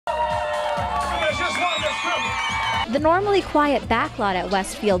The normally quiet backlot at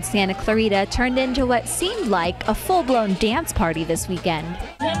Westfield Santa Clarita turned into what seemed like a full-blown dance party this weekend.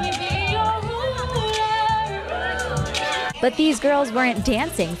 But these girls weren't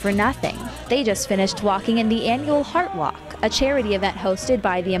dancing for nothing. They just finished walking in the annual Heart Walk, a charity event hosted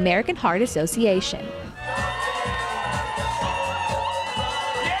by the American Heart Association.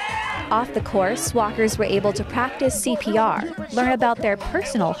 Off the course, walkers were able to practice CPR, learn about their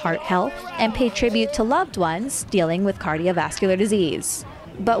personal heart health, and pay tribute to loved ones dealing with cardiovascular disease.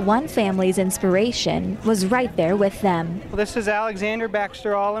 But one family's inspiration was right there with them. Well, this is Alexander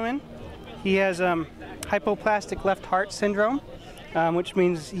Baxter Alleman. He has hypoplastic left heart syndrome, which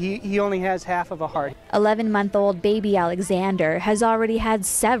means he only has half of a heart. 11-month-old baby Alexander has already had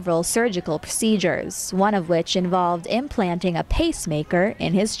several surgical procedures, one of which involved implanting a pacemaker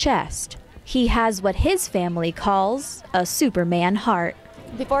in his chest. He has what his family calls a Superman heart.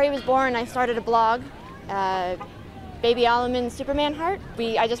 Before he was born, I started a blog, Baby Alleman's Superman Heart.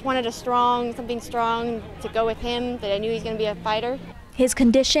 I just wanted something strong to go with him, that I knew he's going to be a fighter. His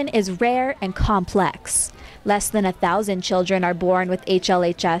condition is rare and complex. Less than 1,000 children are born with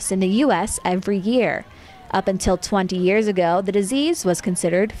HLHS in the U.S. every year. Up until 20 years ago, the disease was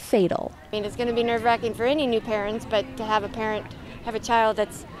considered fatal. I mean, it's going to be nerve-wracking for any new parents, but to have a child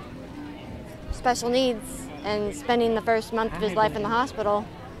that's special needs and spending the first month of his life in the hospital,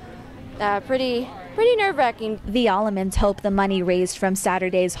 pretty nerve-wracking. The Allemans hope the money raised from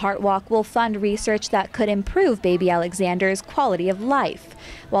Saturday's Heart Walk will fund research that could improve baby Alexander's quality of life,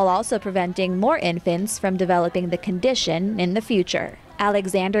 while also preventing more infants from developing the condition in the future.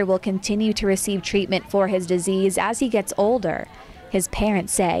 Alexander will continue to receive treatment for his disease as he gets older. His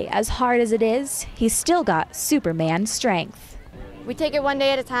parents say, as hard as it is, he's still got Superman strength. We take it one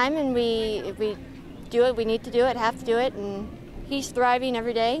day at a time, and if we do it, we need to do it, have to do it, and he's thriving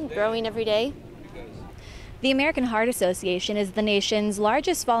every day, growing every day. The American Heart Association is the nation's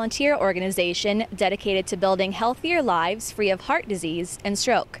largest volunteer organization dedicated to building healthier lives free of heart disease and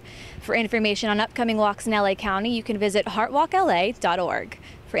stroke. For information on upcoming walks in LA County, you can visit heartwalkla.org.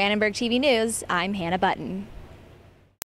 For Annenberg TV News, I'm Hannah Button.